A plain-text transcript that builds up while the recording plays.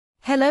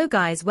Hello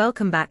guys,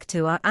 welcome back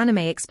to our anime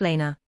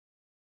explainer.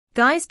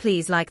 Guys,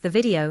 please like the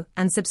video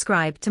and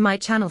subscribe to my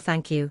channel,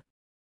 thank you.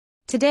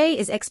 Today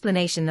is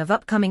explanation of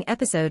upcoming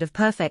episode of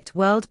Perfect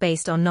World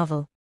based on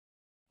novel.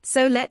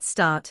 So let's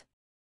start.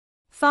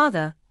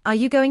 Father, are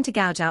you going to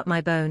gouge out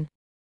my bone?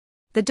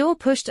 The door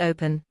pushed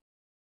open.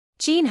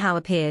 Chin Hao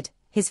appeared,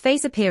 his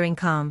face appearing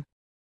calm.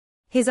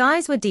 His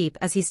eyes were deep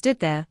as he stood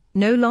there,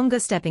 no longer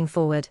stepping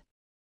forward.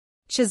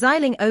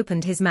 Shiziling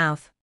opened his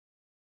mouth.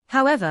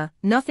 However,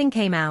 nothing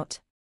came out.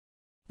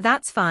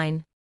 That's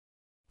fine.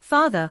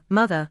 Father,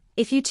 mother,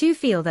 if you two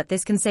feel that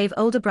this can save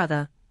older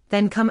brother,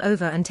 then come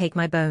over and take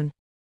my bone.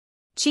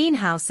 Chin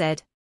Hao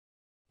said.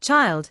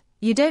 Child,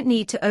 you don't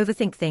need to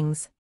overthink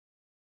things.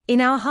 In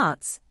our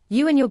hearts,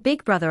 you and your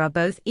big brother are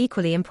both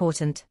equally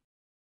important.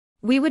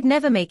 We would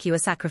never make you a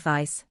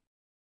sacrifice.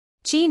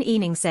 Chin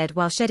Yining said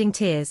while shedding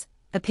tears,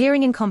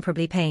 appearing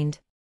incomparably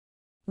pained.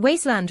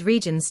 Wasteland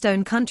region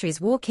Stone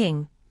Country's War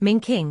King, Ming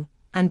King,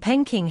 and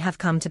Peng King have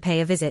come to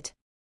pay a visit.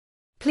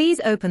 Please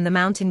open the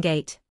mountain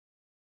gate.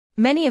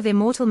 Many of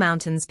Immortal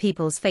Mountain's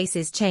people's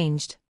faces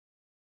changed.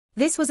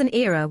 This was an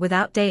era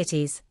without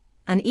deities,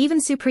 and even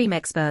supreme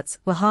experts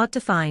were hard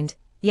to find,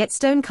 yet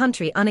Stone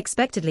Country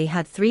unexpectedly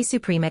had 3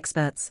 supreme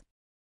experts.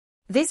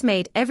 This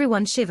made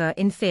everyone shiver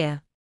in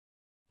fear.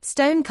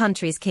 Stone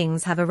Country's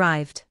kings have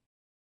arrived.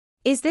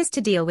 Is this to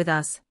deal with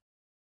us?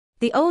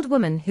 The old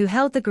woman who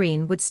held the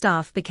greenwood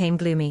staff became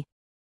gloomy.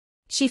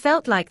 She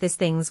felt like these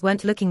things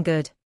weren't looking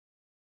good.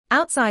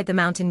 Outside the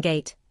mountain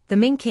gate, the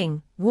Ming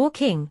King, War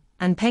King,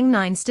 and Peng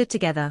Nine stood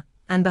together,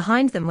 and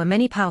behind them were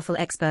many powerful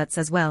experts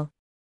as well.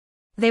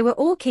 They were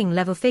all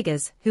king-level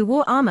figures who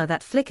wore armor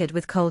that flickered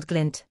with cold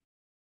glint.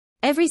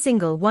 Every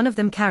single one of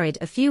them carried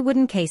a few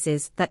wooden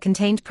cases that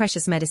contained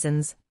precious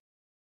medicines.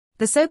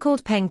 The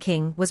so-called Peng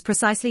King was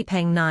precisely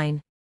Peng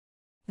Nine.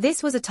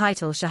 This was a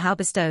title Shahao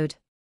bestowed.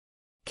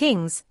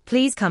 Kings,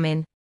 please come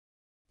in.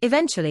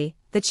 Eventually,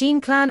 the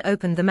Qin clan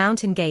opened the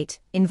mountain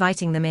gate,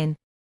 inviting them in.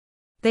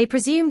 They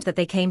presumed that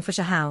they came for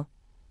Shahao,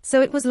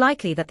 so it was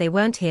likely that they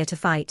weren't here to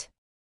fight.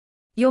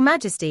 Your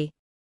Majesty.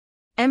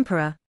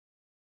 Emperor.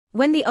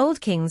 When the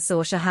old kings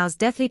saw Shahao's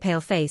deathly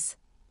pale face,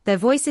 their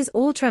voices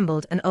all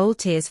trembled and old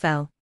tears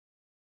fell.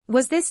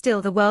 Was this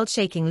still the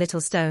world-shaking little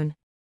stone?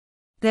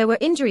 There were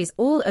injuries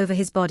all over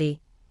his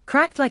body,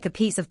 cracked like a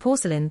piece of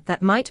porcelain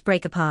that might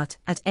break apart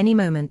at any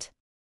moment.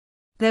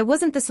 There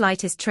wasn't the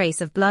slightest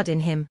trace of blood in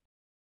him.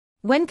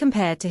 When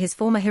compared to his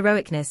former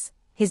heroicness,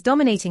 his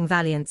dominating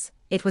valiance,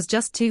 it was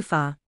just too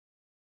far.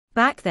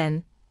 Back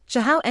then,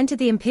 Shahao entered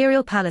the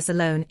imperial palace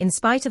alone in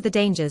spite of the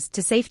dangers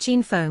to save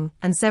Qin Feng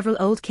and several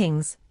old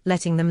kings,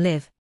 letting them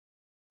live.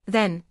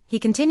 Then, he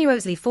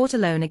continuously fought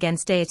alone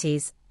against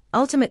deities,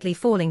 ultimately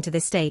falling to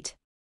this state.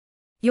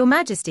 Your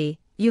Majesty,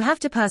 you have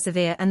to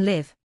persevere and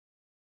live.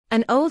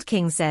 An old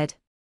king said.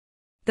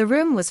 The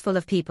room was full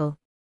of people.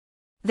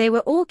 They were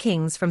all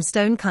kings from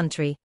Stone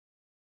Country.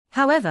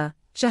 However,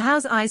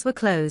 Shahao's eyes were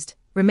closed,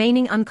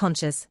 remaining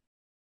unconscious.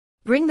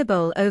 Bring the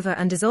bowl over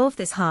and dissolve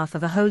this half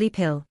of a holy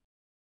pill.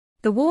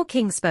 The War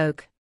King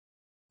spoke.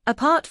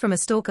 Apart from a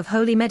stalk of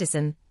holy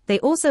medicine, they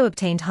also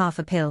obtained half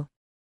a pill.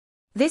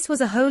 This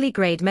was a holy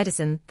grade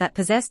medicine that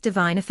possessed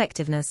divine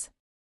effectiveness.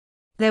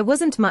 There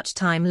wasn't much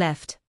time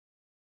left.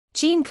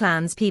 Qin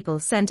clan's people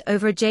sent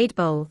over a jade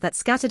bowl that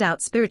scattered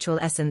out spiritual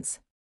essence.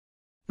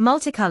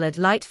 Multicolored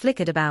light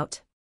flickered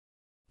about.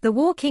 The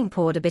War King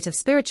poured a bit of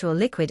spiritual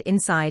liquid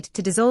inside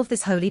to dissolve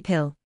this holy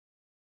pill.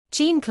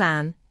 Qin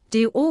clan, do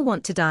you all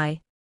want to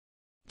die?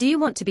 Do you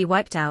want to be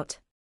wiped out?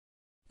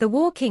 The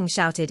War King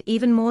shouted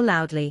even more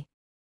loudly.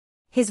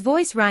 His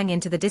voice rang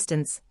into the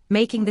distance,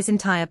 making this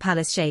entire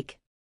palace shake.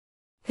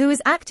 Who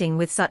is acting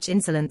with such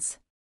insolence?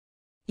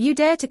 You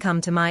dare to come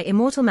to my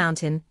immortal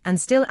mountain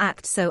and still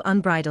act so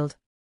unbridled?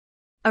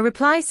 A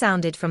reply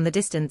sounded from the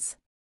distance.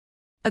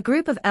 A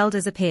group of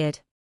elders appeared.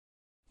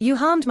 You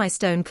harmed my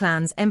Stone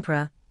clan's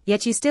emperor,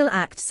 yet you still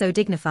act so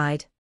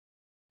dignified.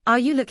 Are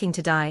you looking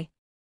to die?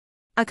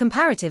 A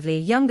comparatively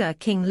younger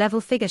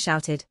king-level figure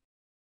shouted.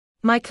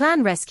 My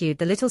clan rescued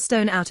the little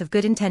stone out of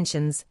good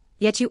intentions,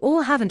 yet you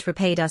all haven't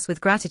repaid us with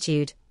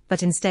gratitude,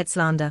 but instead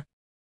slander.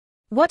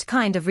 What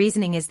kind of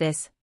reasoning is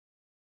this?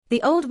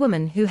 The old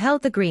woman who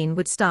held the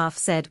greenwood staff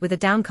said with a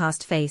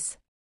downcast face.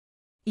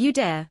 You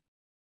dare.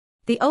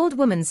 The old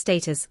woman's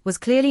status was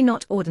clearly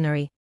not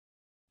ordinary.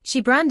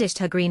 She brandished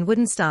her green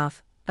wooden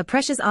staff, a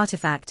precious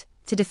artifact,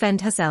 to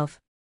defend herself.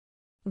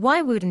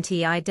 Why wouldn't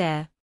I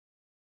dare?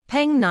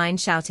 Peng Nine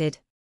shouted.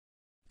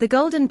 The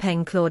golden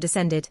Peng claw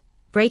descended,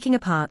 breaking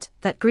apart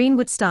that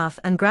greenwood staff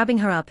and grabbing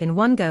her up in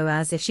one go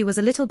as if she was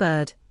a little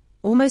bird,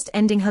 almost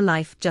ending her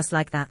life just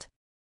like that.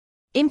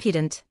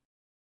 Impudent.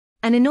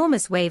 An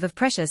enormous wave of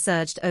pressure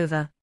surged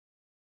over.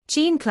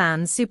 Qin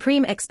clan's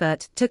supreme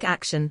expert took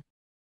action.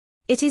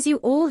 It is you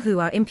all who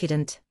are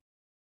impudent.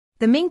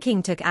 The Ming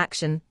King took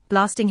action,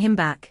 blasting him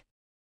back.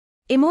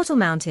 Immortal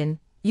Mountain,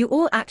 you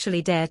all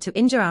actually dare to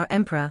injure our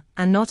emperor,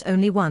 and not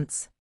only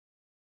once.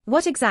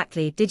 What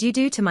exactly did you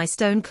do to my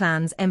Stone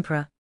clan's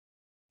emperor?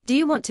 Do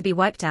you want to be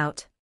wiped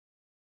out?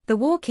 The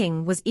War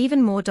King was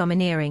even more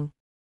domineering.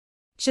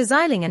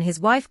 Shaziling and his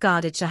wife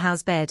guarded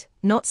Shahao's bed,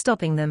 not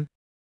stopping them.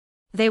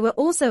 They were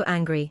also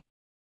angry.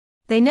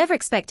 They never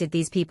expected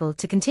these people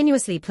to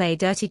continuously play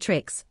dirty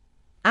tricks,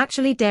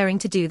 actually daring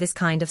to do this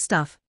kind of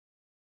stuff.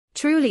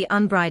 Truly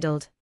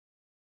unbridled.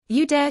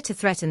 You dare to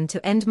threaten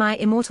to end my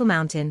immortal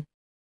mountain?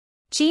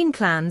 Qin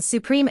clan's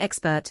supreme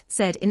expert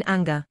said in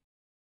anger.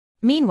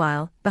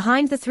 Meanwhile,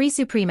 behind the three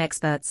supreme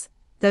experts,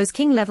 those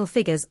king-level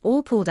figures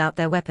all pulled out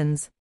their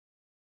weapons.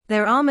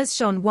 Their armors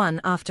shone one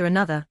after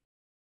another.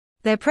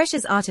 Their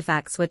precious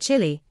artifacts were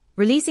chilly,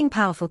 releasing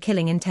powerful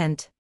killing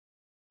intent.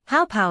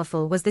 How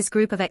powerful was this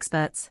group of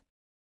experts?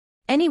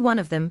 Any one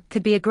of them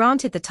could be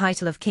granted the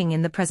title of king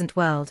in the present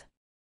world.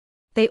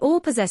 They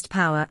all possessed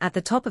power at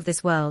the top of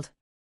this world.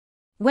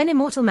 When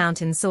Immortal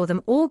Mountain saw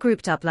them all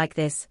grouped up like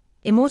this,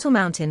 Immortal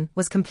Mountain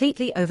was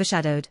completely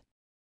overshadowed.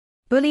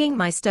 Bullying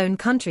my stone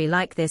country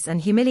like this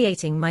and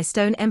humiliating my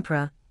stone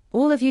emperor,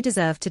 all of you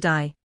deserve to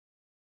die.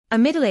 A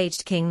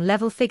middle-aged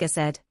king-level figure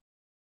said.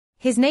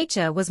 His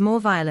nature was more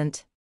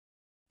violent.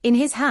 In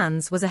his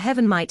hands was a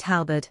heaven-might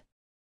halberd.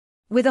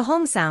 With a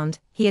hong sound,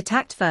 he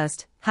attacked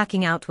first,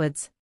 hacking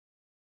outwards.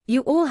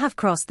 You all have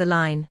crossed the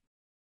line.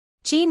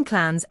 Qin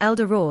clan's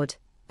elder roared,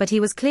 but he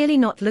was clearly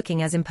not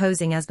looking as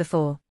imposing as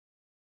before.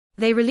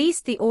 They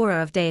released the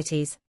aura of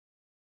deities.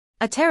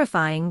 A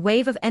terrifying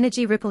wave of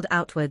energy rippled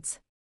outwards.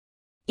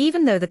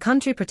 Even though the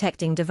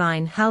country-protecting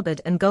divine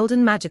halberd and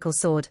golden magical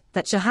sword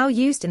that Shahao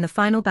used in the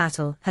final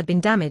battle had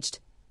been damaged,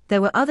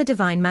 there were other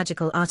divine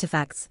magical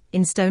artifacts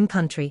in Stone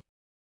Country.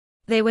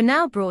 They were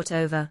now brought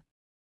over.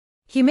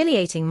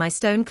 Humiliating my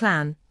Stone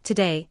clan,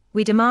 today,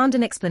 we demand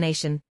an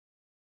explanation.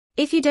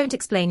 If you don't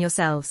explain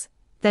yourselves,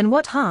 then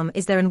what harm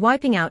is there in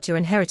wiping out your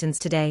inheritance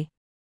today?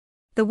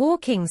 The War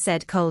King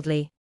said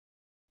coldly.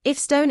 If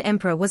Stone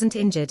Emperor wasn't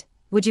injured,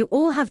 would you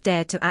all have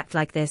dared to act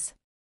like this?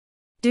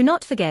 Do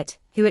not forget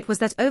who it was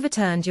that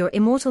overturned your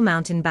immortal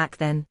mountain back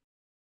then.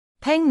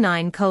 Peng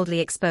 9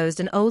 coldly exposed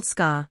an old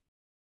scar.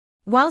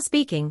 While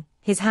speaking,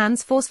 his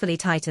hands forcefully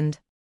tightened.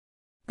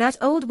 That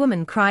old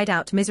woman cried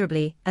out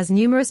miserably as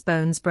numerous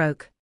bones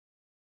broke.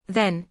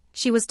 Then,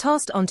 she was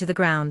tossed onto the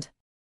ground.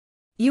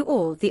 You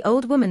all, the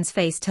old woman's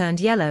face turned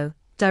yellow,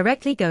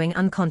 directly going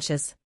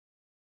unconscious.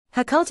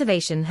 Her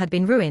cultivation had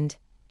been ruined.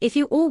 If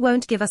you all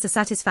won't give us a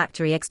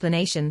satisfactory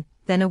explanation,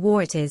 then a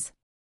war it is.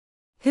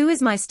 Who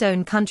is my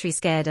stone country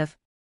scared of?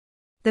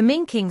 The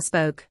Ming King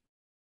spoke.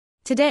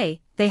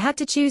 Today, they had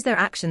to choose their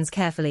actions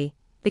carefully,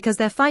 because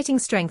their fighting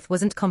strength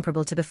wasn't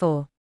comparable to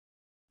before.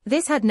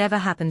 This had never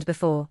happened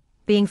before.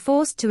 Being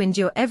forced to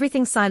endure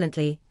everything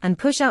silently and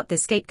push out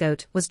this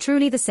scapegoat was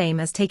truly the same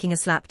as taking a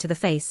slap to the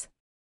face.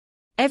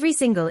 Every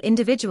single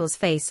individual's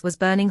face was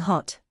burning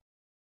hot.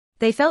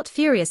 They felt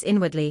furious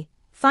inwardly,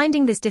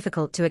 finding this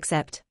difficult to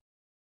accept.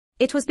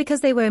 It was because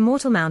they were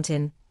Immortal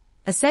Mountain,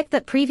 a sect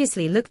that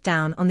previously looked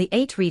down on the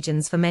 8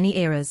 regions for many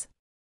eras.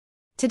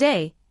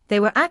 Today, they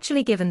were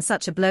actually given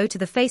such a blow to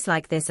the face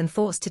like this and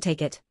forced to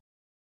take it.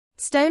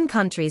 Stone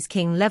Country's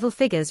king-level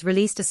figures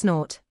released a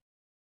snort.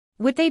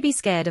 Would they be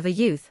scared of a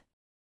youth?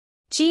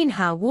 Qin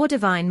Hao wore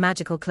divine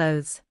magical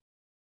clothes.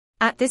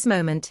 At this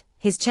moment,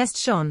 his chest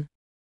shone.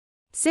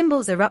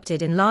 Symbols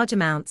erupted in large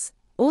amounts,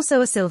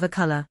 also a silver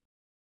color.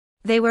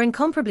 They were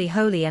incomparably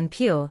holy and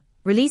pure,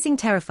 releasing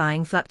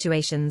terrifying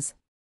fluctuations.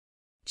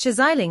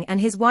 Shaziling and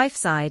his wife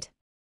sighed.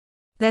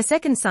 Their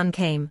second son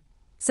came,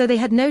 so they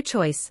had no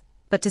choice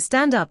but to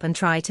stand up and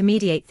try to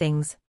mediate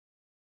things.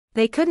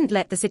 They couldn't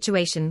let the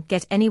situation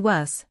get any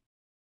worse.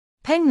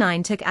 Peng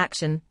 9 took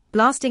action,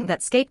 blasting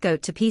that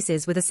scapegoat to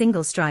pieces with a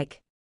single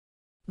strike.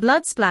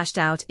 Blood splashed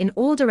out in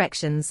all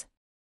directions.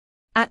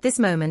 At this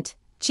moment,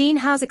 Qin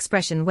Hao's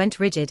expression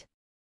went rigid.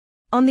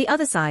 On the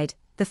other side,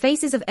 the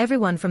faces of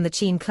everyone from the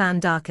Qin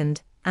clan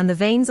darkened, and the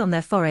veins on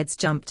their foreheads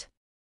jumped.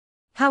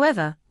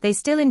 However, they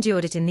still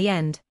endured it in the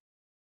end.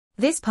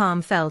 This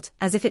palm felt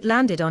as if it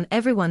landed on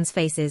everyone's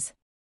faces.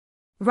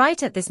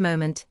 Right at this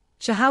moment,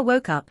 Shahao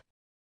woke up.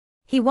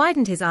 He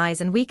widened his eyes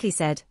and weakly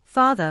said,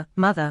 "Father,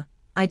 mother,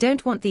 I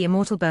don't want the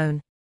immortal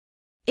bone.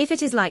 If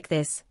it is like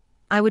this,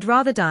 I would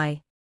rather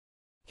die."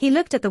 He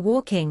looked at the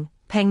War King,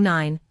 Peng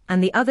 9,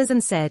 and the others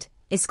and said,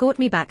 "Escort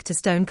me back to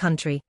Stone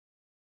Country."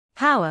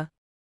 How?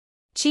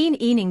 Qin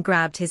Yining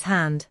grabbed his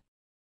hand.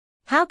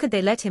 How could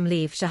they let him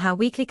leave? Shahao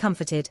weakly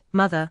comforted,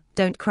 "Mother,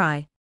 don't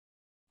cry.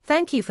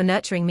 Thank you for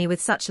nurturing me with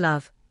such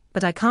love,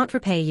 but I can't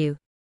repay you.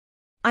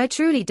 I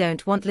truly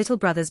don't want little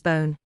brother's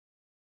bone.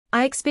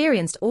 I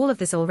experienced all of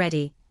this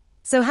already,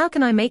 so how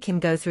can I make him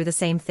go through the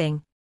same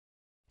thing?"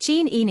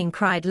 Qin Yining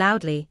cried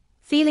loudly,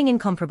 feeling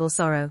incomparable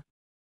sorrow.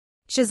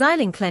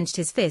 Shaziling clenched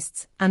his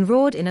fists and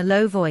roared in a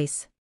low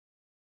voice.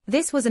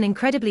 This was an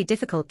incredibly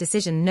difficult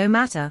decision no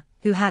matter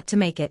who had to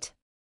make it.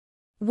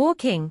 "War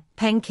King,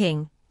 Peng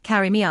King,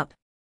 carry me up,"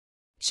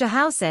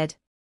 Shahao said.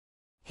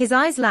 His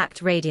eyes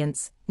lacked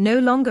radiance, no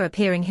longer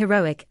appearing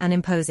heroic and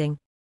imposing.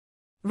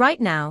 Right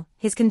now,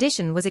 his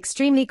condition was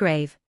extremely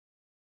grave.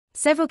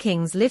 Several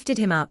kings lifted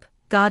him up,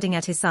 guarding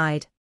at his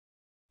side.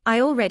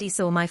 "I already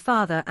saw my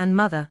father and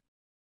mother.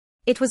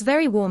 It was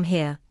very warm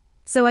here,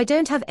 so I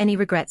don't have any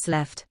regrets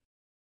left."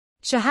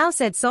 Shahao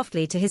said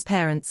softly to his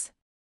parents.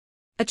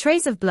 A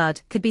trace of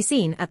blood could be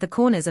seen at the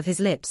corners of his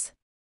lips.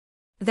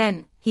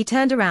 Then, he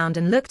turned around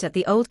and looked at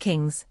the old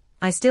kings.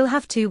 I still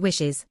have 2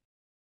 wishes.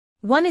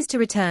 One is to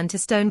return to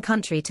Stone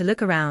Country to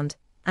look around,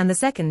 and the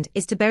second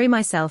is to bury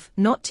myself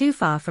not too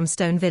far from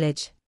Stone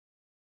Village.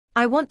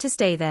 I want to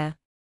stay there.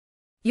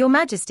 Your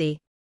Majesty.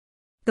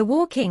 The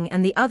War King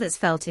and the others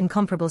felt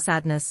incomparable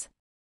sadness.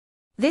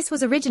 This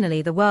was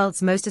originally the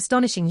world's most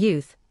astonishing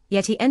youth,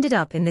 yet he ended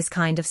up in this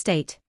kind of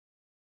state.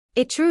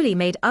 It truly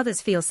made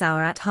others feel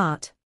sour at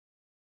heart.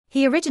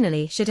 He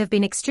originally should have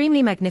been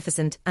extremely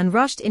magnificent and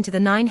rushed into the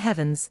 9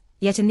 heavens,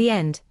 yet in the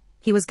end,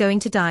 he was going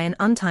to die an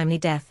untimely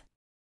death.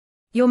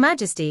 Your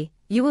Majesty,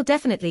 you will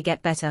definitely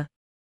get better.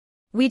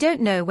 We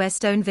don't know where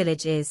Stone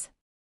Village is.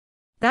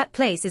 That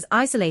place is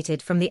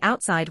isolated from the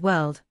outside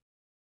world.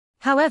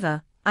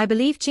 However, I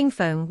believe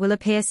Qingfeng will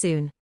appear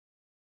soon.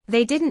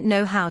 They didn't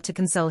know how to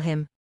console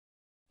him.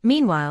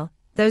 Meanwhile,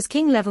 those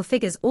king-level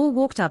figures all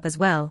walked up as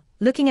well,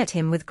 looking at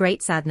him with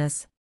great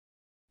sadness.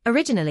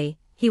 Originally,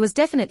 he was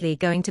definitely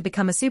going to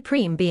become a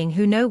supreme being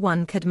who no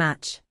one could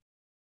match.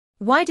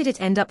 Why did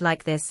it end up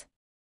like this?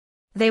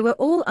 They were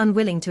all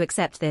unwilling to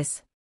accept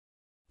this.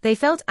 They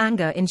felt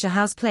anger in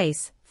Shahao's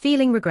place,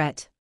 feeling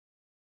regret.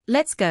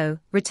 Let's go,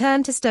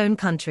 return to Stone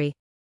Country.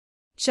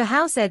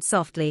 Shahao said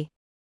softly.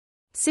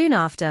 Soon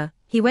after,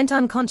 he went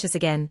unconscious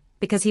again,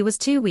 because he was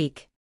too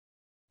weak.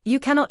 You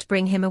cannot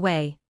bring him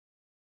away.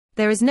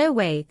 There is no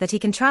way that he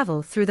can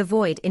travel through the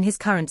void in his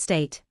current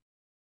state.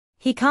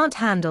 He can't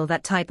handle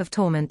that type of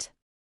torment.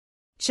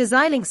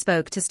 Shizailing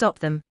spoke to stop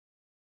them.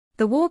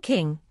 The War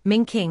King,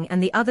 Ming King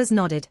and the others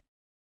nodded.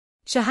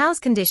 Shahao's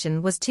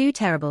condition was too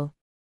terrible.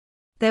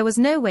 There was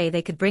no way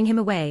they could bring him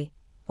away,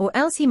 or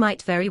else he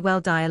might very well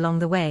die along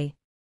the way.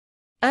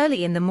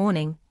 Early in the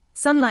morning,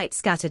 sunlight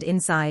scattered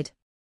inside.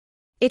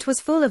 It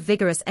was full of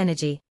vigorous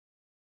energy.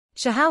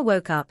 Shahao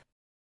woke up.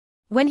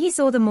 When he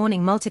saw the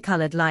morning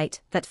multicolored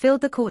light that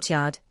filled the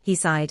courtyard, he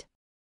sighed.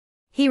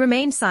 He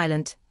remained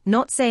silent,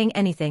 not saying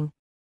anything.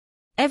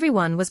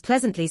 Everyone was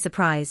pleasantly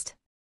surprised.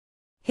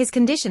 His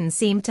condition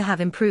seemed to have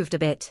improved a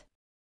bit.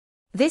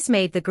 This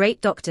made the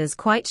great doctors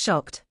quite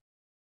shocked.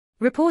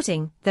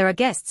 Reporting, there are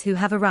guests who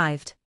have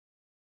arrived.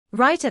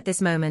 Right at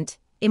this moment,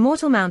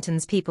 Immortal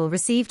Mountain's people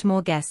received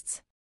more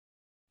guests.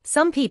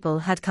 Some people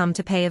had come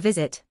to pay a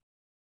visit.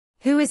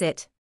 Who is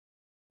it?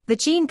 The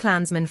Qin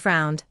clansman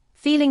frowned,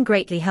 feeling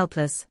greatly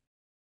helpless.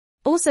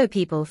 Also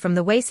people from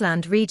the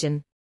wasteland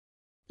region.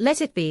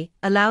 Let it be,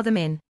 allow them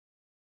in.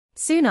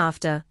 Soon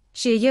after,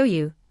 Xie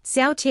Youyu,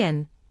 Xiao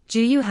Qian,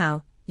 Zhu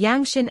Yuhao,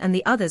 Yang Xin and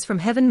the others from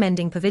Heaven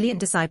Mending Pavilion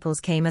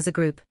disciples came as a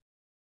group.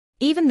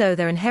 Even though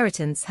their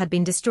inheritance had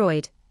been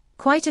destroyed,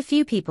 quite a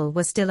few people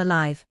were still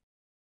alive.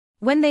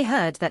 When they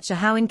heard that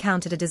Shahao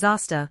encountered a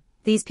disaster,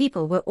 these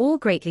people were all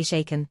greatly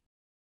shaken.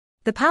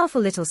 The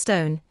powerful little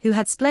stone, who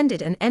had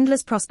splendid and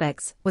endless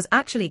prospects, was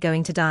actually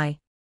going to die.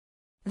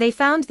 They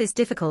found this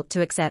difficult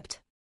to accept.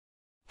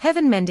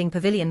 Heaven Mending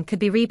Pavilion could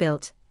be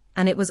rebuilt,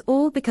 and it was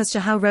all because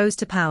Shahao rose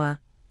to power,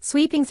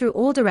 sweeping through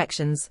all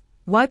directions,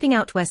 wiping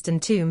out Western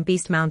Tomb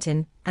Beast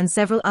Mountain, and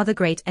several other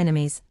great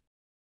enemies.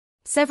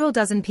 Several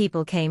dozen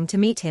people came to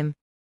meet him.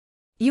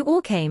 You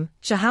all came,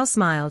 Shahao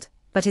smiled,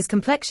 but his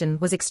complexion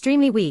was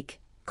extremely weak,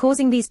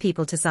 causing these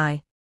people to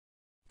sigh.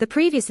 The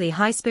previously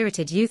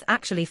high-spirited youth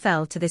actually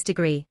fell to this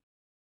degree.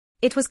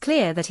 It was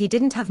clear that he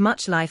didn't have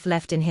much life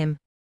left in him.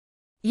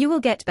 You will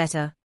get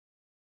better.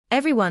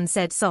 Everyone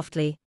said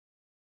softly.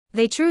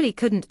 They truly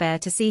couldn't bear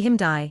to see him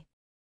die.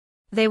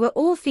 They were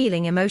all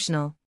feeling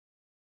emotional.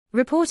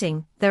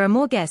 Reporting, there are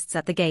more guests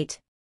at the gate.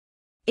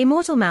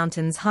 Immortal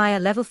Mountain's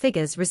higher-level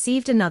figures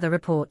received another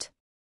report.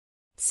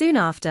 Soon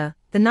after,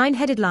 the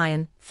 9-headed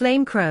lion,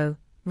 Flame Crow,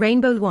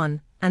 Rainbow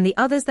One, and the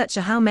others that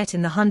Shahao met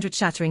in the 100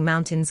 Shattering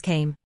Mountains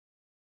came.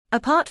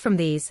 Apart from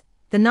these,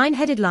 the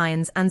 9-headed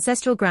lion's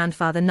ancestral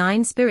grandfather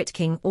 9 Spirit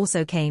King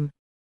also came.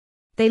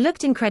 They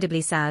looked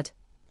incredibly sad,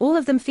 all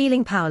of them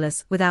feeling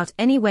powerless without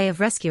any way of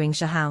rescuing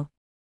Shahao.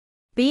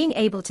 Being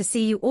able to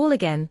see you all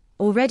again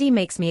already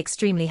makes me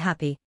extremely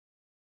happy.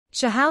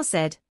 Shahao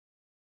said.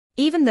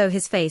 Even though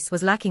his face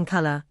was lacking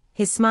color,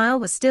 his smile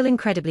was still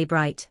incredibly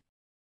bright.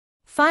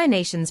 Fire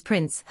Nation's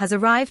prince has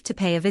arrived to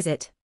pay a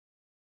visit.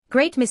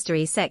 Great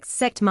Mystery Sect's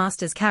sect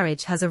master's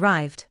carriage has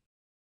arrived.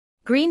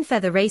 Green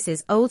Feather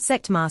Race's old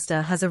sect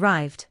master has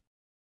arrived.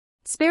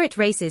 Spirit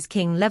Race's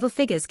king-level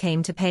figures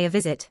came to pay a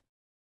visit.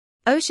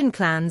 Ocean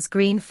Clan's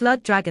Green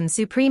Flood Dragon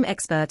Supreme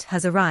Expert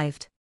has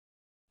arrived.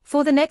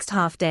 For the next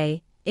half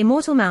day,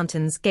 Immortal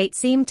Mountain's gate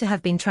seemed to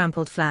have been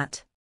trampled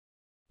flat.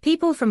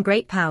 People from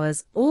great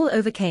powers all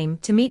over came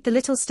to meet the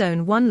little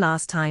stone one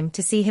last time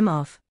to see him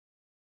off.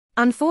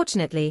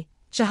 Unfortunately,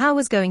 Shahao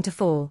was going to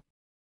fall.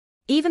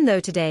 Even though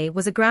today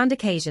was a grand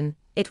occasion,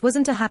 it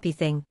wasn't a happy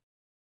thing.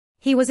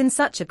 He was in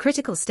such a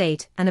critical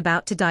state and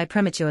about to die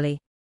prematurely.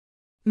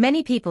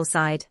 Many people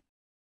sighed.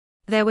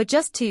 There were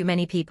just too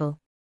many people.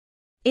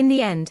 In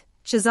the end,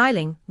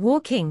 Shizailing, War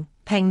King,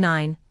 Peng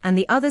 9, and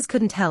the others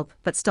couldn't help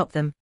but stop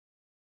them.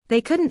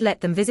 They couldn't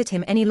let them visit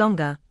him any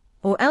longer,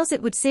 or else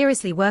it would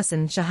seriously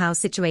worsen Shahao's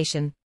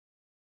situation.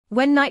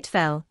 When night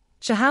fell,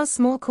 Shahao's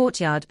small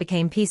courtyard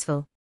became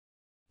peaceful.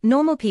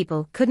 Normal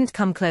people couldn't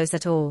come close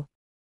at all.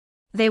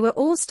 They were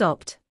all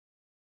stopped.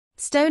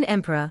 Stone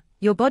Emperor,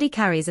 your body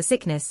carries a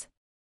sickness.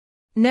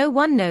 No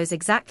one knows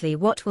exactly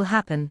what will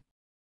happen.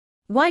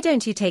 Why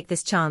don't you take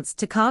this chance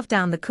to carve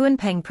down the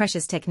Kunpeng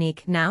precious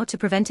technique now to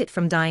prevent it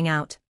from dying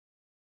out?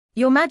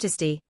 Your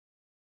Majesty.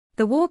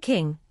 The War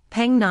King,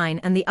 Peng 9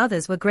 and the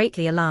others were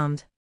greatly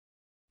alarmed.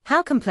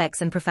 How complex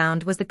and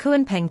profound was the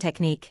Kunpeng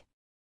technique?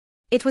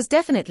 It was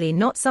definitely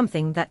not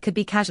something that could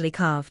be casually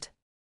carved.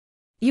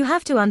 You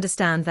have to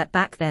understand that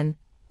back then,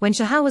 when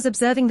Shahao was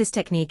observing this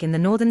technique in the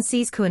Northern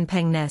Sea's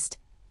Kunpeng nest,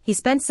 he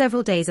spent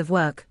several days of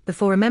work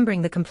before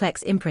remembering the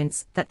complex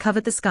imprints that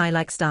covered the sky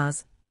like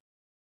stars.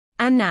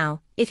 And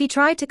now, if he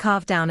tried to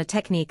carve down a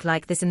technique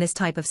like this in this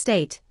type of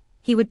state,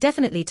 he would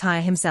definitely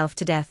tire himself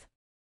to death.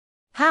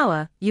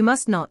 Hao, you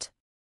must not.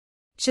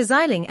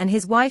 Shiziling and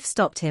his wife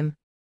stopped him.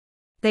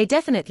 They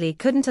definitely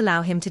couldn't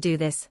allow him to do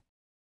this.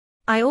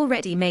 I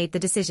already made the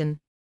decision.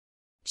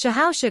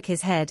 Shahao shook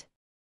his head.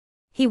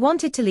 He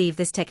wanted to leave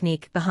this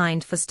technique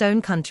behind for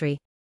Stone Country.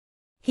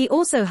 He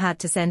also had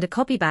to send a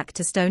copy back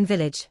to Stone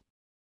Village.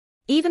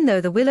 Even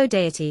though the Willow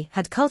deity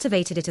had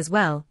cultivated it as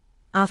well,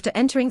 after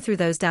entering through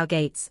those Dao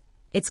gates,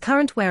 its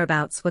current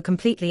whereabouts were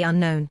completely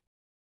unknown.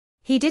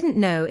 He didn't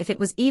know if it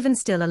was even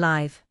still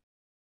alive.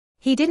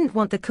 He didn't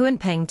want the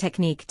Kunpeng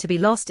technique to be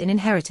lost in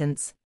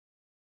inheritance.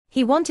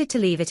 He wanted to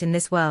leave it in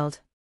this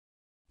world.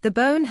 The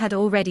bone had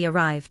already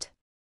arrived.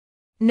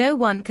 No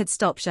one could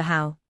stop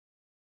Shahao.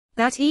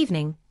 That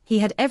evening, he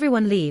had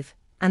everyone leave,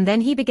 and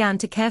then he began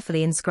to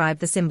carefully inscribe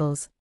the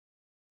symbols.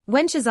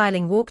 When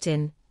Shiziling walked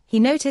in, he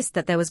noticed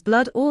that there was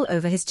blood all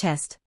over his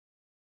chest.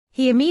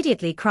 He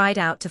immediately cried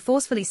out to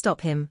forcefully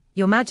stop him,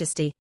 Your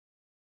Majesty.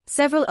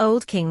 Several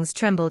old kings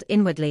trembled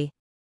inwardly.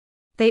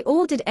 They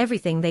all did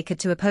everything they could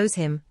to oppose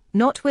him,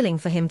 not willing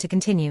for him to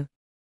continue.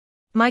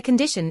 My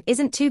condition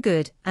isn't too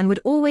good and would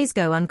always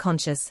go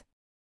unconscious.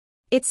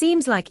 It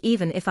seems like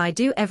even if I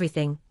do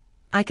everything,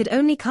 I could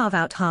only carve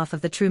out half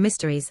of the true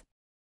mysteries.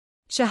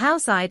 Shahao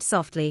sighed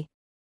softly.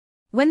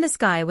 When the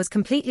sky was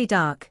completely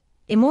dark,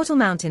 Immortal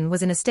Mountain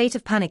was in a state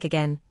of panic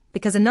again,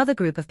 because another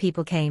group of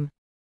people came.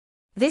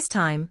 This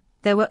time,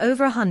 there were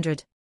over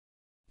 100.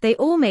 They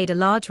all made a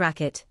large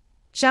racket,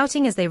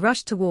 shouting as they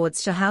rushed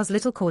towards Shahao's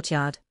little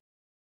courtyard.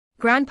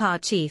 Grandpa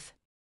Chief.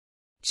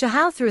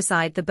 Shahao threw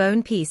aside the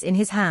bone piece in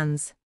his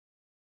hands.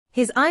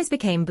 His eyes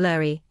became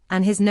blurry,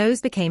 and his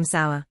nose became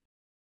sour.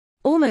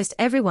 Almost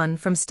everyone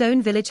from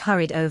Stone Village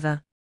hurried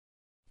over.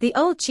 The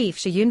old chief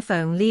Shi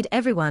Yunfeng led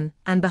everyone,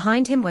 and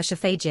behind him were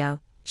Shifeijiao,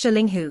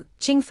 Shilinghu,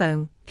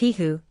 Qingfeng,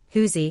 Pihu,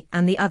 Huzi,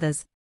 and the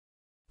others.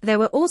 There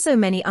were also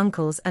many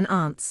uncles and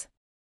aunts.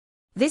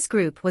 This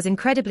group was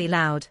incredibly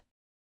loud.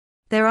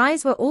 Their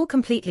eyes were all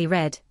completely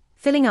red,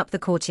 filling up the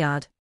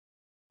courtyard.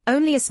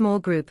 Only a small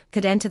group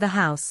could enter the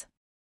house.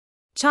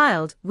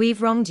 Child,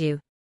 we've wronged you.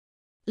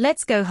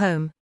 Let's go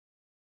home.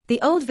 The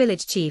old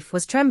village chief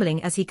was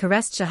trembling as he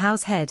caressed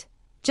Shahao's head,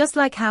 just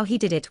like how he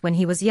did it when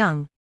he was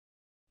young.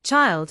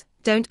 Child,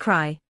 don't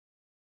cry.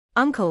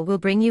 Uncle will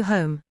bring you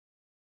home.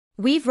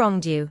 We've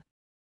wronged you.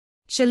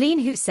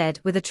 Shilinghu said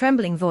with a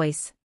trembling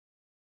voice.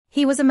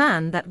 He was a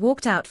man that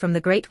walked out from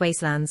the great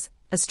wastelands,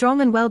 a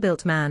strong and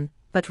well-built man,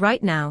 but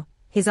right now,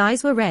 his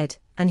eyes were red,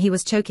 and he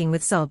was choking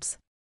with sobs.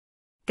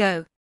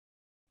 Go.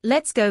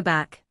 Let's go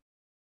back.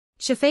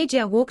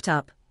 Shifeijiao walked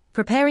up,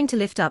 preparing to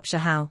lift up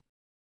Shahao.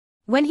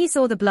 When he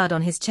saw the blood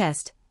on his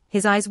chest,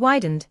 his eyes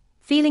widened,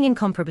 feeling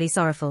incomparably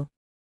sorrowful.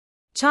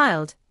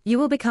 Child, you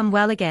will become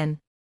well again.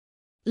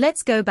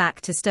 Let's go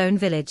back to Stone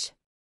Village.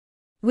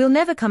 We'll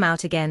never come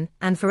out again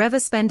and forever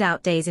spend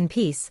out days in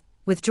peace,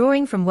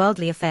 withdrawing from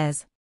worldly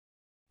affairs.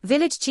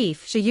 Village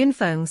Chief Shi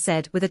Yunfeng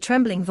said with a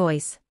trembling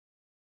voice.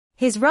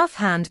 His rough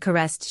hand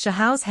caressed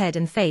Shahao's head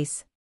and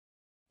face.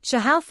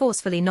 Shahao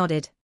forcefully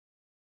nodded.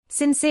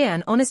 Sincere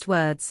and honest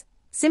words,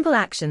 simple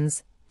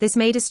actions, this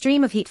made a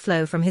stream of heat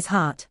flow from his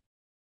heart.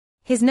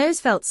 His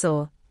nose felt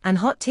sore, and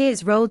hot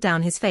tears rolled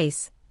down his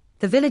face.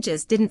 The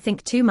villagers didn't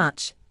think too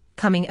much,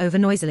 coming over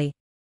noisily.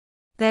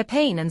 Their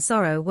pain and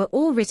sorrow were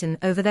all written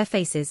over their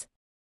faces.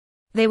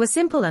 They were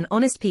simple and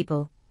honest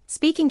people,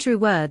 speaking true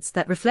words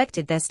that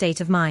reflected their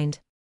state of mind.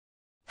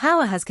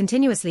 Hao has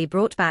continuously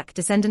brought back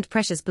descendant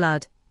precious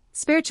blood,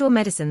 spiritual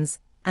medicines,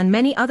 and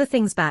many other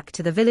things back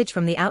to the village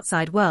from the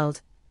outside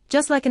world,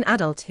 just like an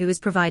adult who is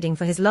providing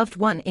for his loved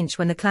one.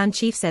 When the clan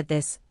chief said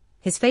this,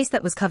 his face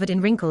that was covered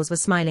in wrinkles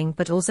was smiling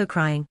but also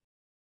crying.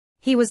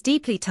 He was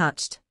deeply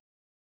touched.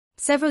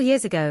 Several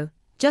years ago,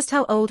 just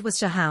how old was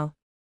Shahao?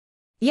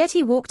 Yet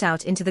he walked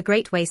out into the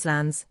great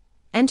wastelands,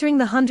 entering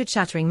the 100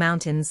 shattering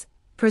mountains,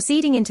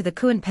 proceeding into the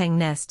Kunpeng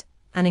nest,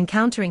 and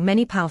encountering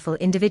many powerful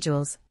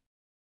individuals.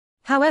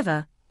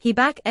 However, he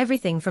back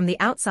everything from the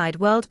outside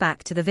world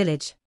back to the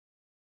village.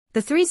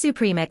 The three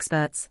supreme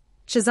experts,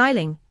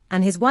 Shiziling,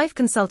 and his wife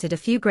consulted a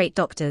few great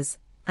doctors,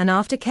 and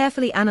after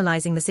carefully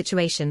analyzing the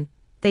situation,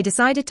 they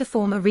decided to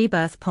form a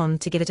rebirth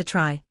pond to give it a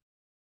try.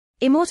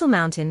 Immortal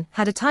Mountain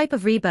had a type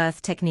of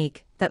rebirth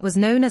technique that was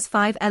known as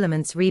 5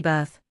 elements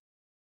rebirth.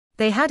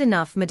 They had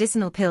enough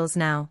medicinal pills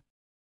now.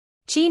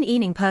 Qin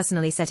Yining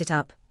personally set it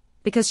up,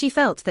 because she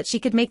felt that she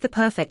could make the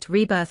perfect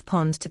rebirth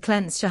pond to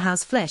cleanse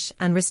Shahao's flesh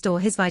and restore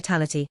his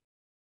vitality.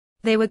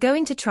 They were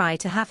going to try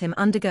to have him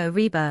undergo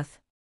rebirth.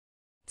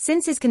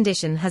 Since his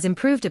condition has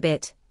improved a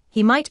bit,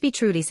 he might be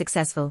truly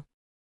successful.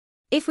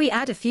 If we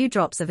add a few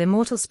drops of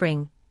immortal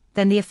spring,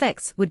 then the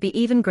effects would be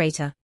even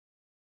greater.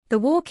 The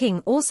War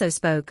King also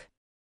spoke.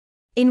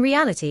 In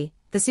reality,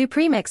 the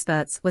supreme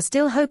experts were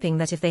still hoping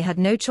that if they had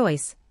no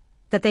choice,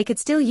 that they could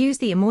still use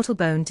the immortal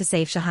bone to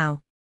save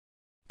Shahao.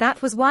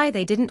 That was why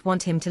they didn't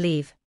want him to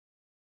leave.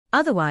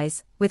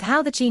 Otherwise, with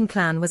how the Qin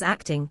clan was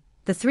acting,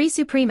 the three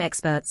supreme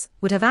experts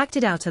would have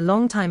acted out a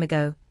long time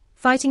ago,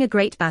 fighting a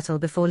great battle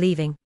before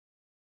leaving.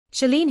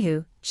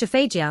 Shalinhu,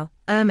 Shifeijiao,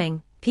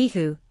 Erming,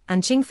 Pihu,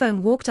 and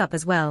Qingfeng walked up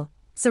as well,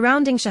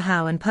 surrounding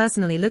Shahao and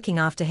personally looking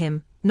after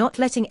him, not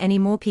letting any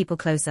more people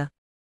closer.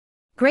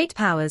 Great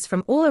powers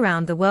from all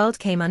around the world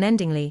came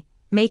unendingly,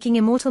 making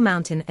Immortal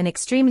Mountain an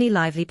extremely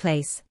lively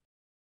place.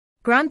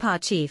 Grandpa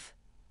Chief,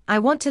 I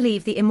want to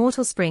leave the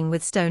Immortal Spring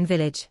with Stone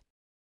Village.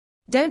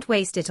 Don't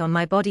waste it on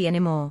my body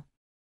anymore.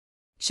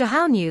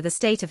 Shahao knew the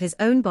state of his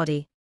own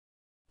body.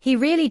 He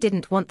really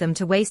didn't want them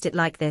to waste it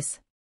like this.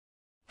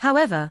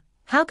 However,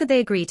 how could they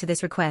agree to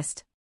this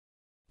request?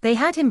 They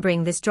had him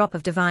bring this drop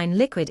of divine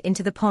liquid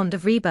into the pond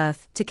of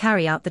rebirth to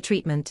carry out the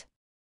treatment.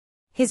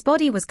 His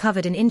body was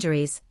covered in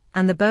injuries,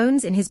 and the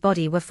bones in his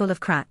body were full of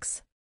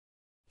cracks.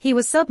 He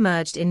was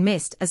submerged in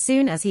mist as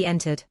soon as he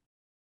entered.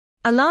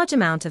 A large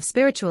amount of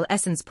spiritual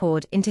essence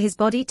poured into his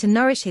body to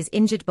nourish his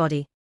injured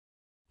body.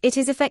 It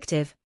is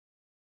effective.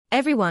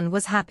 Everyone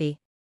was happy.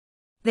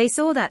 They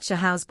saw that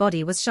Shahao's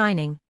body was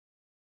shining.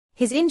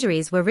 His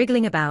injuries were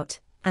wriggling about,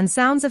 and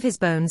sounds of his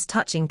bones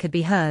touching could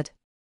be heard.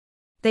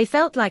 They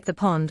felt like the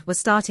pond was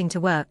starting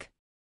to work.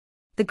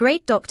 The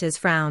great doctors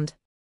frowned.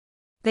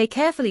 They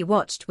carefully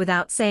watched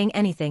without saying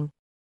anything.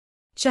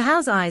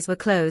 Shahao's eyes were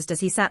closed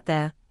as he sat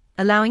there,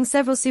 allowing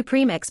several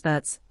supreme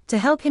experts to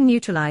help him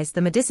neutralize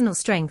the medicinal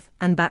strength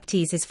and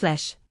baptize his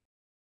flesh.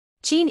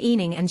 Qin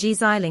Yining and Ji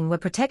Xiling were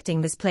protecting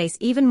this place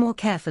even more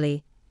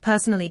carefully,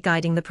 personally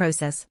guiding the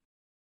process.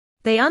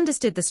 They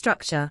understood the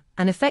structure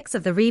and effects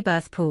of the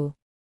rebirth pool.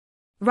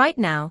 Right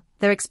now,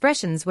 their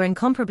expressions were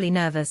incomparably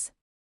nervous.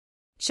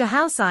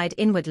 Shahao sighed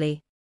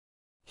inwardly.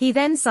 He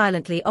then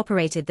silently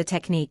operated the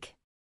technique.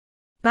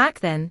 Back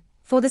then,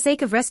 for the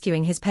sake of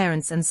rescuing his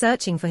parents and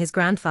searching for his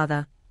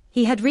grandfather,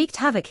 he had wreaked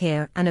havoc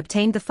here and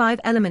obtained the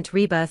 5-element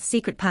rebirth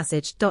secret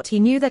passage. He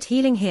knew that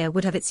healing here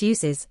would have its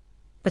uses,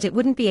 but it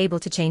wouldn't be able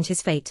to change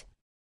his fate.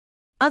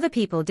 Other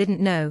people didn't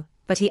know,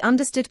 but he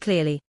understood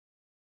clearly.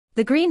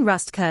 The green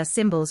rust curse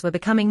symbols were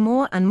becoming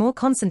more and more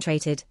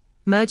concentrated,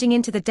 merging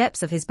into the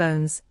depths of his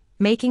bones,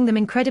 making them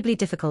incredibly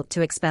difficult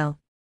to expel.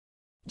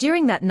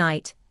 During that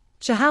night,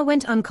 Shahao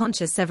went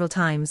unconscious several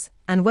times,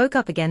 and woke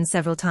up again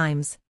several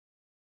times.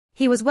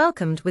 He was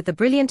welcomed with the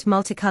brilliant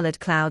multicolored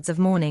clouds of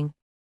morning.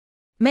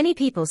 Many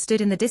people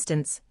stood in the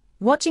distance,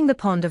 watching the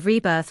pond of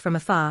rebirth from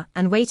afar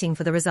and waiting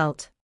for the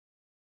result.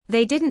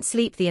 They didn't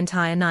sleep the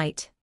entire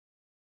night.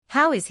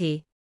 How is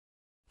he?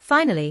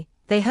 Finally,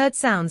 they heard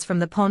sounds from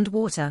the pond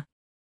water.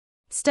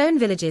 Stone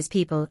Village's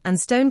people and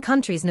Stone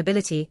Country's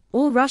nobility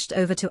all rushed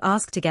over to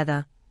ask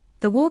together.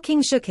 The War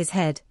King shook his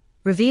head,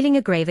 revealing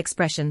a grave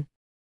expression.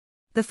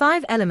 The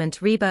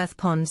 5-element rebirth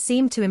pond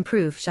seemed to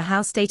improve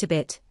Shahao's state a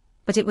bit,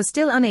 but it was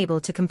still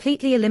unable to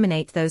completely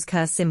eliminate those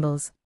curse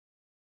symbols.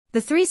 The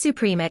three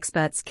supreme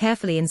experts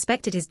carefully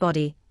inspected his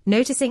body,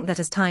 noticing that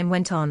as time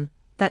went on,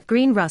 that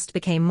green rust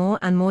became more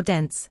and more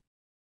dense.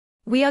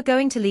 We are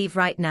going to leave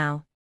right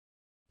now.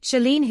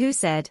 Shalinhu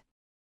said.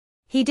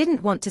 He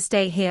didn't want to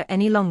stay here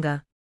any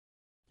longer.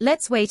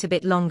 Let's wait a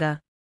bit longer.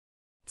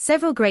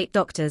 Several great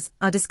doctors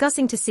are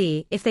discussing to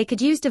see if they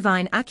could use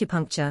divine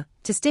acupuncture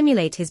to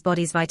stimulate his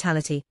body's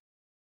vitality.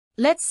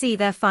 Let's see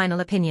their final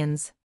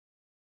opinions.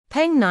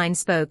 Peng Nine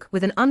spoke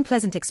with an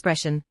unpleasant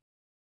expression.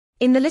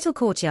 In the little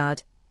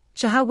courtyard,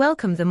 Shahao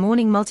welcomed the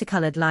morning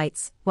multicolored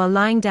lights while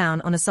lying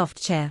down on a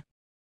soft chair.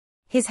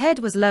 His head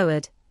was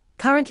lowered,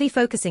 currently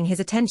focusing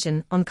his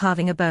attention on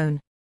carving a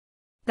bone.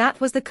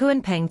 That was the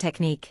Kuan-Peng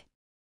technique.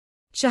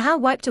 Shahao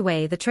wiped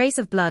away the trace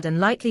of blood and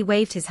lightly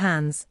waved his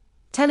hands,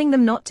 telling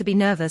them not to be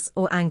nervous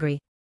or angry.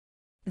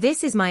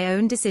 This is my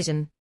own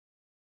decision.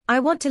 I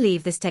want to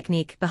leave this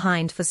technique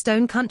behind for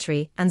Stone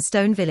Country and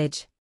Stone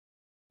Village.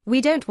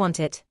 We don't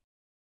want it.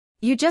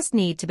 You just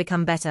need to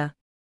become better.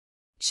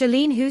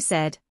 Shalinhu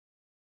said.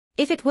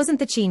 If it wasn't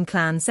the Qin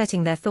clan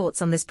setting their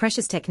thoughts on this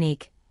precious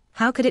technique,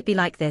 how could it be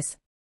like this?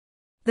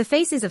 The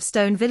faces of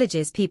Stone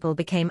Village's people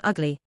became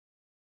ugly.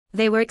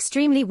 They were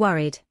extremely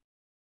worried.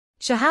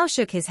 Shahao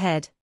shook his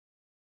head.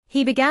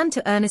 He began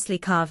to earnestly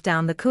carve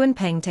down the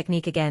Kuan-Peng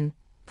technique again,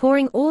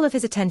 pouring all of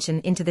his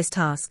attention into this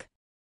task.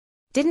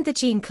 Didn't the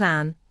Qin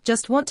clan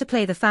just want to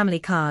play the family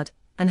card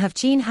and have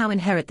Qin Hao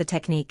inherit the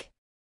technique?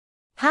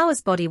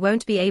 Hao's body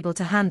won't be able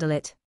to handle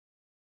it.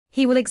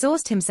 He will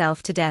exhaust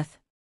himself to death.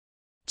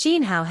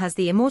 Qin Hao has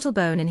the immortal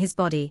bone in his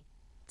body,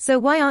 so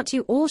why aren't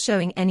you all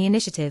showing any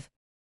initiative?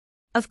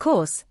 Of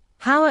course,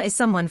 Hao is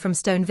someone from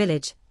Stone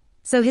Village,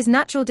 So his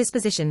natural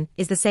disposition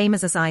is the same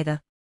as us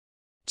either.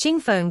 Ching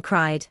Feng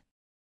cried.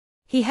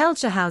 He held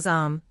Shahao's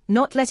arm,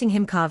 not letting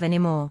him carve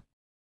anymore.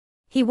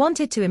 He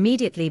wanted to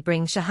immediately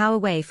bring Shahao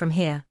away from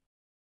here.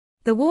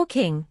 The War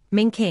King,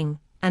 Ming King,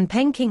 and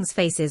Peng King's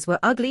faces were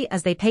ugly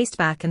as they paced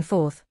back and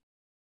forth.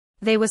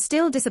 They were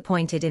still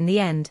disappointed in the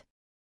end.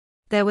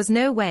 There was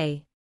no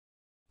way.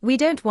 We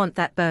don't want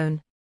that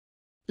bone.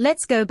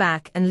 Let's go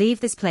back and leave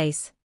this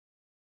place.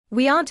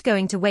 We aren't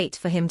going to wait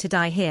for him to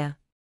die here.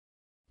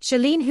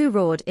 Shalin Hu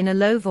roared in a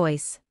low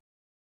voice.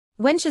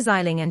 When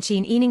Shaziling and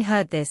Qin Yining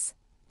heard this,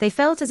 they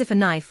felt as if a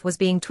knife was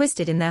being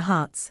twisted in their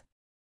hearts.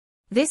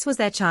 This was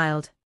their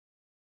child.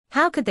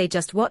 How could they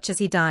just watch as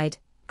he died?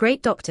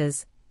 Great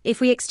doctors, if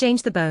we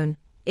exchange the bone,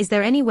 is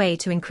there any way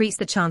to increase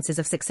the chances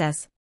of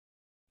success?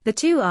 The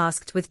two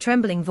asked with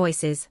trembling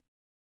voices.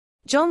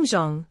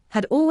 Zhong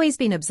had always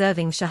been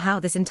observing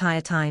Shahao this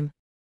entire time.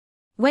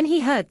 When he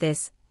heard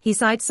this, he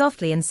sighed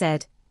softly and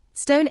said,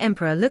 Stone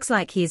Emperor looks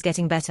like he is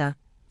getting better,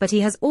 but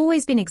he has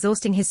always been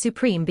exhausting his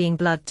supreme being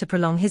blood to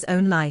prolong his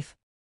own life.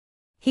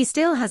 He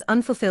still has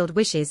unfulfilled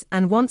wishes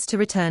and wants to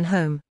return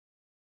home.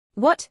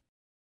 What?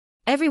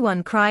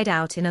 Everyone cried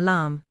out in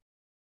alarm.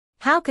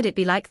 How could it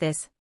be like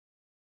this?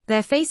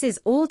 Their faces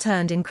all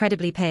turned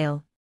incredibly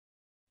pale.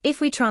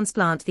 If we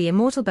transplant the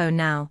immortal bone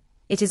now,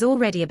 it is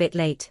already a bit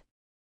late.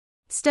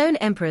 Stone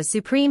Emperor's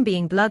supreme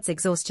being blood's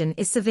exhaustion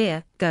is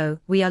severe. Go,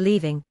 we are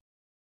leaving.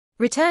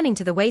 Returning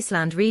to the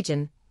wasteland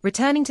region,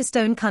 returning to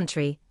Stone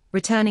Country,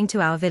 returning to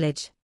our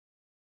village.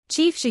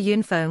 Chief Shi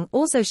Yunfeng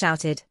also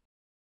shouted.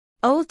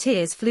 Old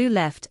tears flew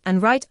left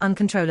and right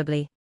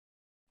uncontrollably.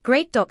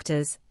 Great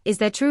doctors, is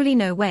there truly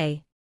no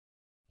way?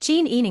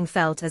 Qin Yining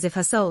felt as if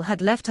her soul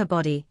had left her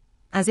body,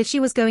 as if she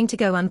was going to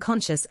go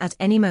unconscious at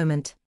any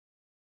moment.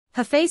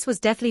 Her face was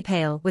deathly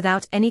pale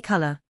without any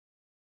color.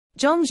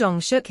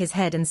 Zhong shook his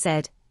head and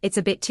said, It's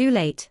a bit too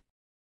late.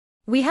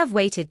 We have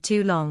waited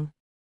too long.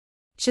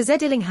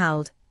 Shazediling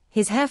howled,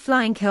 his hair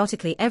flying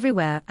chaotically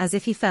everywhere as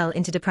if he fell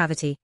into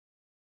depravity.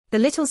 The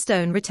little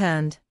stone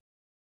returned.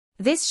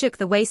 This shook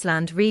the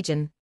wasteland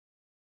region.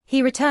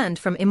 He returned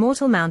from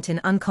Immortal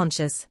Mountain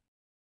unconscious.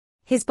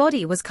 His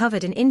body was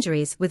covered in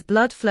injuries with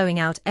blood flowing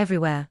out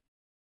everywhere.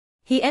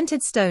 He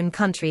entered Stone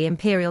Country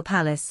Imperial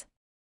Palace.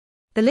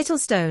 The little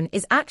stone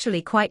is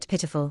actually quite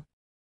pitiful.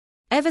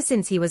 Ever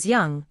since he was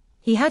young,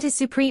 he had his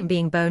supreme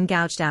being bone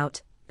gouged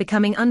out,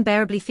 becoming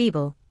unbearably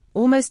feeble,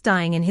 almost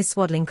dying in his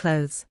swaddling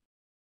clothes.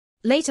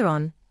 Later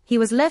on, he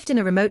was left in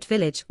a remote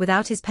village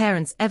without his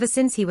parents ever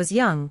since he was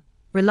young,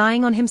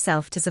 relying on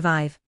himself to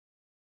survive.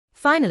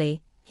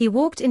 Finally, he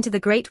walked into the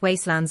great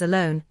wastelands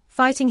alone,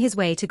 fighting his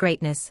way to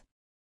greatness.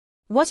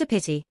 What a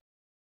pity.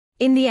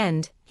 In the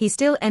end, he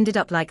still ended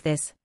up like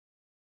this.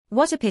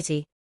 What a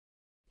pity.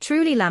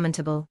 Truly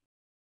lamentable.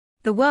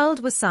 The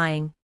world was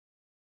sighing.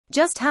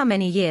 Just how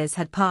many years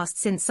had passed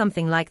since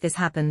something like this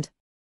happened?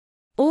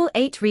 All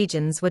 8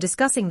 regions were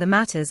discussing the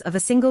matters of a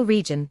single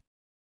region.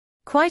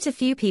 Quite a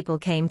few people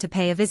came to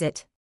pay a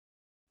visit.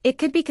 It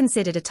could be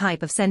considered a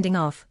type of sending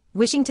off,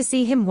 wishing to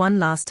see him one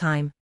last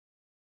time.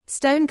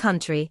 Stone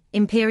Country,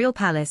 Imperial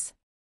Palace.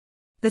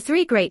 The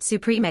 3 great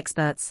supreme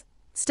experts,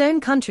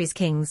 Stone Country's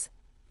kings,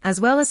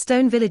 as well as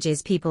Stone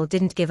Village's people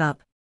didn't give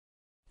up.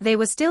 They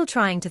were still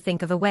trying to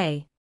think of a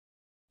way.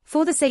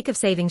 For the sake of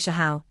saving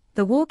Shahao,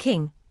 the War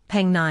King,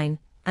 Peng Nine,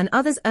 and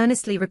others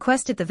earnestly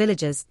requested the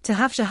villagers to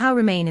have Shahao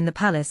remain in the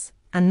palace,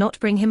 and not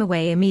bring him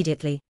away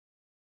immediately.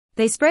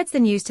 They spread the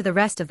news to the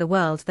rest of the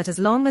world that as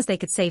long as they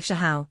could save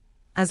Shahao,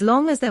 as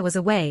long as there was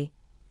a way,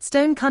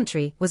 Stone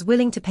Country was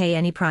willing to pay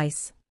any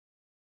price.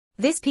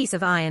 This piece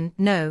of iron,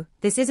 no,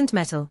 this isn't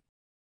metal.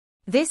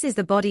 This is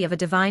the body of a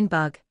divine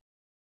bug.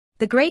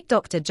 The great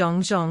Dr.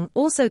 Zhong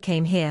also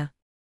came here.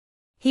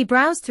 He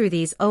browsed through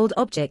these old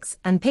objects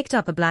and picked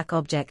up a black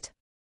object.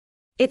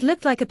 It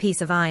looked like a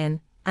piece of iron,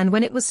 and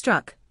when it was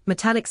struck,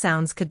 metallic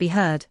sounds could be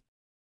heard.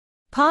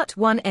 Part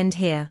 1 end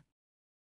here.